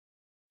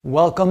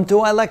Welcome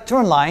to our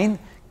lecture line,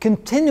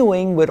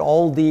 continuing with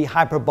all the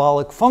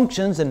hyperbolic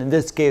functions, and in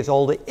this case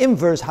all the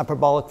inverse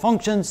hyperbolic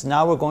functions.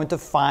 Now we're going to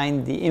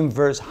find the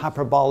inverse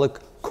hyperbolic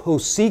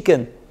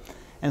cosecant.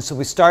 And so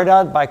we start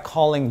out by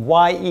calling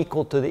y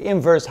equal to the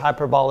inverse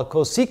hyperbolic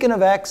cosecant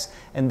of x,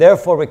 and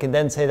therefore we can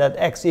then say that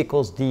x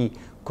equals the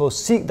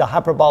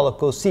hyperbolic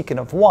cosecant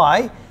of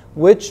y,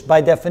 which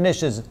by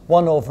definition is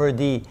 1 over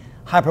the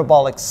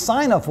hyperbolic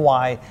sine of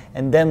y,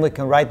 and then we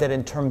can write that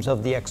in terms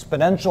of the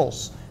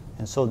exponentials.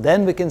 And so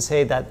then we can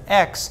say that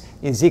x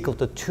is equal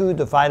to 2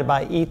 divided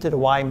by e to the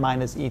y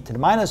minus e to the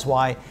minus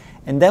y.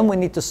 And then we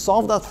need to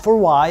solve that for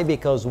y,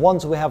 because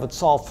once we have it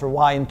solved for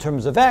y in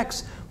terms of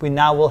x, we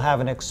now will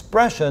have an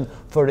expression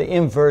for the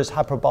inverse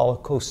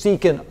hyperbolic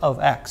cosecant of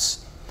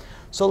x.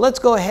 So let's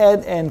go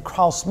ahead and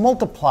cross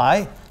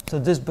multiply. So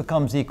this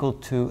becomes equal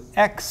to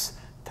x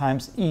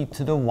times e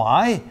to the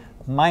y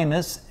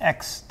minus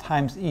x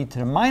times e to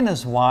the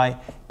minus y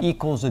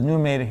equals the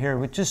numerator here,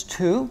 which is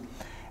 2.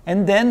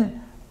 And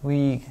then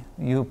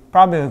you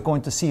probably are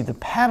going to see the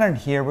pattern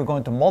here. We're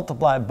going to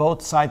multiply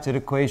both sides of the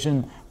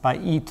equation by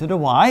e to the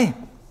y.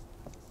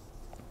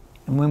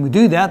 And when we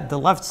do that, the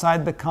left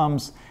side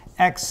becomes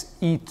x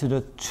e to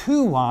the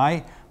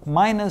 2y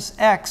minus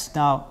x.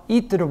 Now,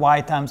 e to the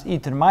y times e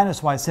to the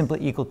minus y is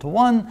simply equal to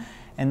 1.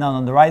 And then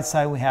on the right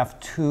side, we have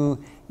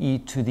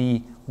 2e to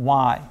the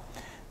y.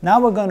 Now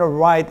we're going to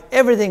write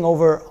everything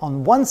over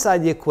on one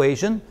side of the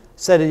equation,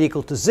 set it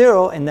equal to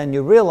 0, and then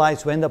you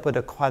realize we end up with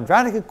a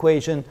quadratic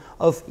equation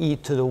of e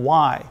to the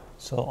y.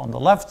 So on the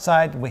left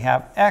side, we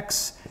have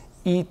x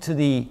e to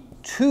the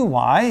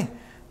 2y.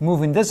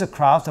 Moving this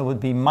across, that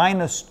would be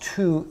minus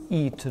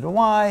 2e to the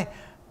y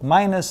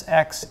minus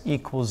x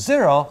equals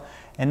 0.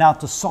 And now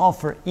to solve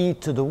for e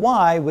to the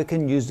y, we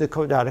can use the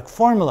quadratic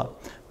formula.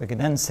 We can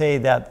then say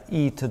that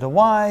e to the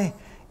y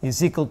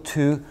is equal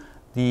to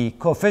the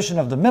coefficient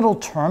of the middle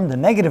term, the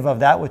negative of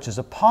that, which is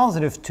a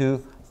positive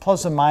 2,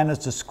 plus or minus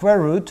the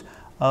square root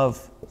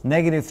of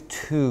negative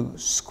 2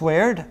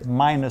 squared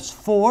minus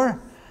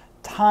 4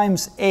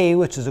 times a,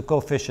 which is a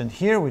coefficient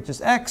here, which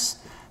is x,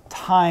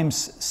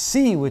 times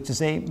c, which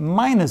is a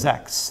minus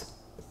x.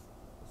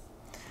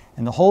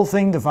 And the whole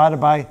thing divided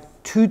by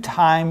 2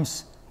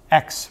 times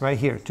x right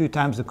here, 2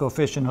 times the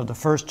coefficient of the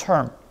first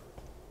term.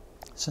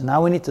 So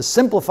now we need to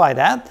simplify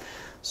that.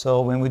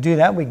 So when we do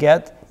that, we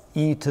get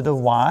e to the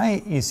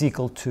y is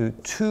equal to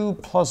 2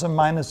 plus or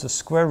minus the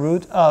square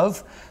root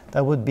of,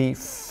 that would be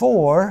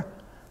 4,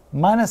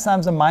 minus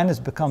times a minus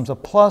becomes a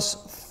plus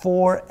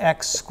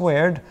 4x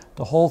squared,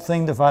 the whole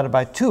thing divided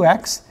by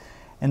 2x.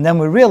 And then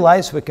we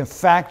realize we can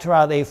factor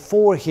out a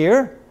 4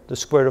 here. The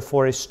square root of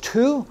 4 is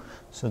 2.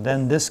 So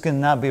then this can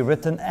now be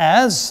written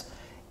as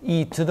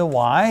e to the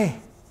y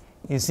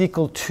is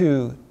equal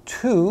to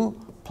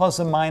 2 plus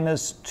or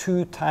minus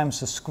 2 times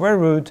the square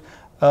root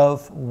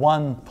of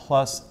 1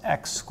 plus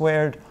x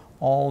squared,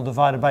 all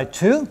divided by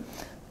 2.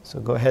 So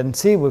go ahead and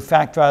see, we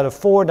factor out a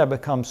 4, that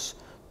becomes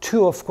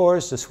 2, of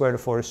course, the square root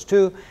of 4 is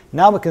 2.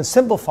 Now we can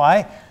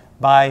simplify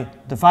by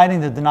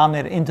dividing the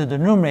denominator into the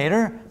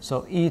numerator.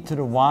 So e to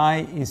the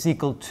y is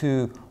equal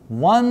to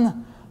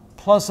 1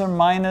 plus or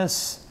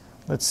minus,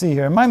 let's see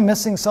here, am I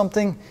missing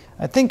something?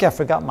 I think I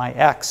forgot my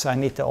x, I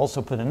need to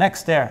also put an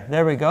x there.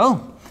 There we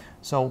go.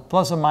 So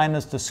plus or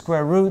minus the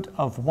square root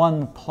of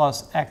 1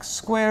 plus x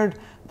squared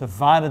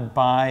divided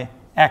by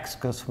x,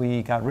 because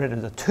we got rid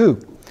of the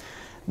 2.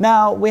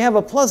 Now, we have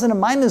a plus and a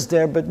minus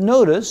there, but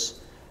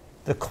notice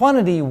the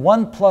quantity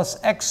 1 plus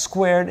x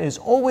squared is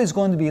always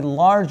going to be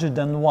larger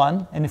than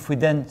 1, and if we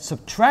then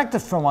subtract it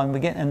from 1, we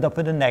end up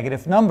with a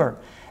negative number.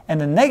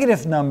 And a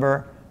negative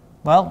number,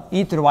 well,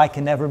 e to the y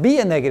can never be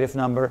a negative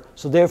number,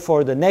 so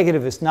therefore the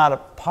negative is not a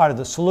part of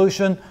the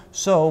solution,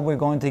 so we're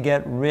going to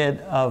get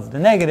rid of the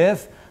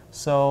negative.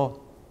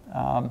 So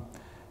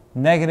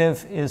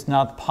negative is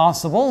not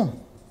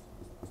possible.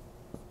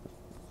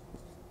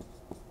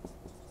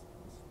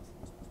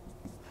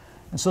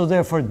 And so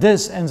therefore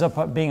this ends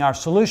up being our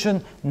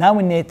solution. Now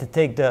we need to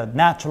take the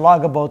natural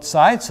log of both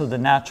sides. So the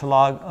natural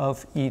log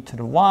of e to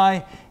the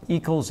y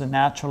equals the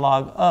natural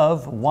log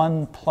of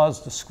 1 plus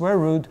the square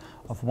root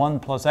of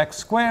 1 plus x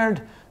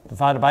squared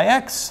divided by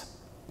x.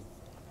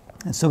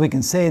 And so we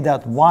can say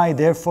that y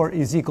therefore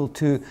is equal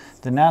to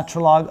the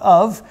natural log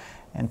of,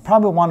 and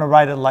probably want to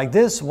write it like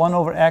this, 1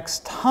 over x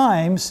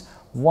times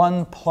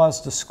 1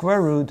 plus the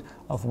square root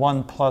of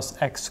 1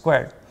 plus x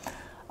squared.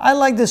 I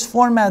like this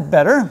format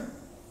better.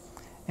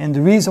 And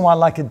the reason why I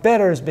like it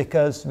better is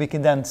because we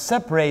can then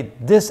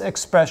separate this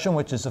expression,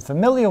 which is a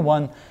familiar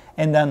one,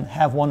 and then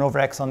have 1 over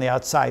x on the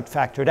outside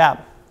factored out.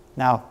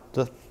 Now,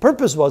 the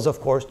purpose was, of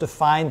course, to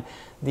find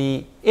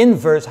the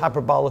inverse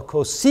hyperbolic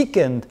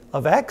cosecant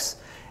of x.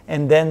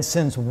 And then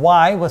since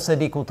y was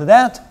set equal to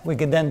that, we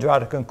can then draw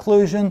the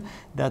conclusion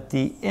that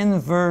the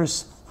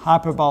inverse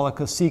hyperbolic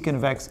cosecant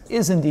of x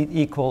is indeed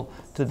equal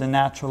to the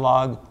natural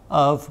log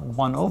of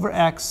 1 over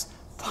x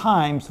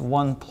times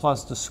 1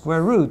 plus the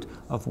square root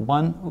of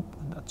 1,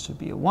 that should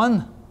be a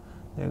 1,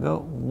 there you go,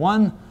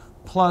 1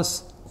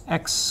 plus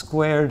x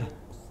squared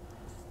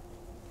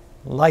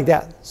like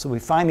that. So we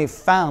finally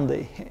found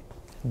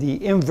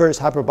the inverse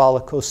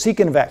hyperbolic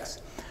cosecant of x.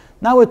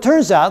 Now it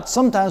turns out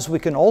sometimes we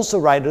can also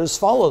write it as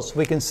follows.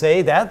 We can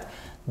say that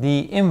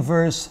the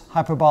inverse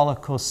hyperbolic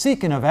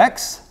cosecant of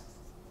x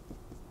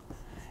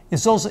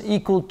is also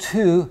equal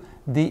to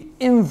the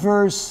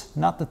inverse,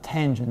 not the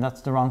tangent,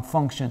 that's the wrong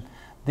function,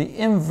 the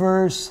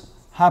inverse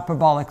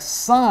hyperbolic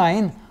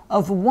sine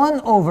of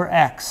 1 over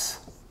x.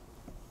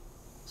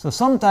 So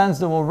sometimes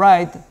they will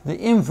write the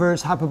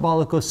inverse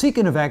hyperbolic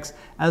cosecant of x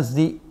as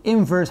the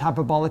inverse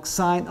hyperbolic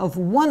sine of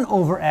 1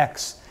 over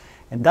x.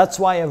 And that's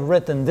why I've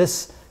written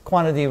this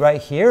quantity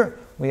right here.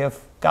 We have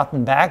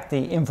gotten back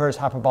the inverse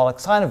hyperbolic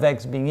sine of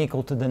x being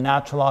equal to the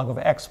natural log of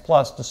x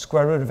plus the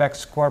square root of x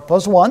squared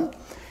plus 1.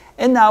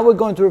 And now we're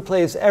going to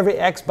replace every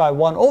x by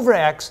 1 over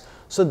x.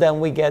 So then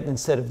we get,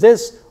 instead of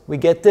this, we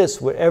get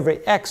this, where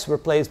every x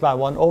replaced by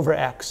 1 over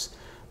x.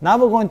 Now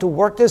we're going to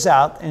work this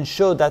out and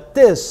show that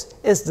this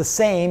is the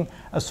same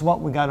as what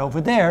we got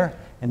over there,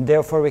 and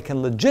therefore we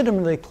can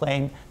legitimately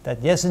claim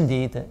that yes,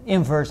 indeed, the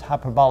inverse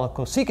hyperbolic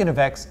cosecant of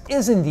x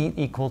is indeed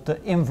equal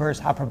to inverse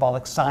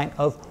hyperbolic sine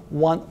of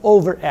 1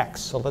 over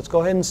x. So let's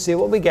go ahead and see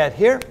what we get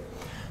here.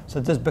 So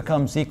this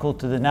becomes equal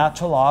to the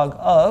natural log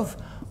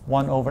of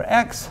 1 over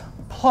x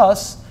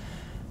plus,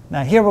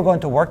 now here we're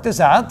going to work this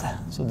out.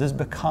 So this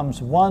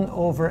becomes 1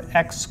 over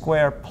x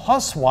squared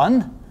plus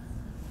 1,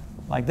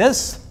 like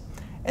this.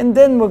 And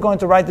then we're going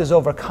to write this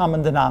over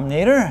common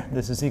denominator.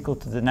 This is equal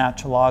to the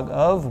natural log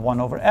of 1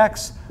 over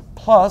x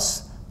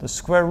plus the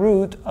square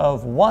root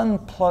of 1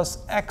 plus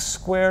x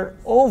squared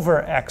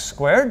over x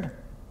squared.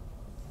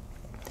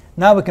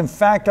 Now we can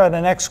factor out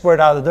an x squared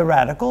out of the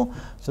radical.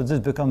 So this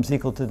becomes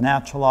equal to the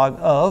natural log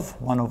of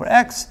 1 over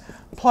x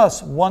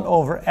plus 1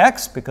 over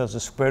x, because the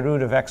square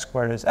root of x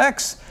squared is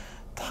x,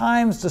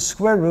 times the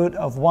square root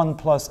of 1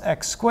 plus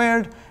x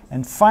squared.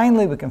 And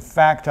finally, we can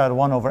factor out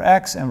 1 over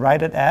x and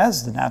write it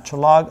as the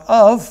natural log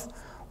of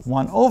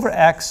 1 over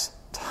x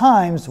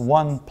times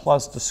 1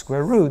 plus the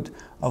square root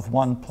of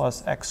 1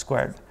 plus x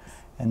squared.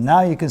 And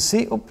now you can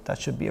see, that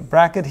should be a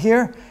bracket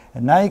here.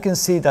 And now you can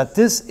see that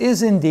this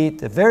is indeed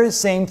the very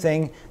same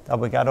thing that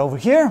we got over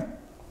here.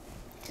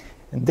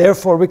 And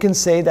therefore, we can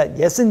say that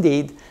yes,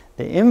 indeed,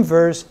 the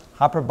inverse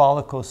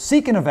hyperbolic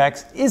cosecant of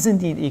x is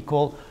indeed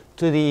equal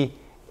to the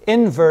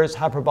inverse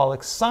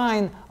hyperbolic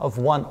sine of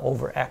 1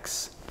 over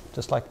x.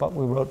 Just like what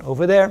we wrote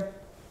over there,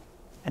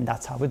 and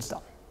that's how it's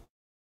done.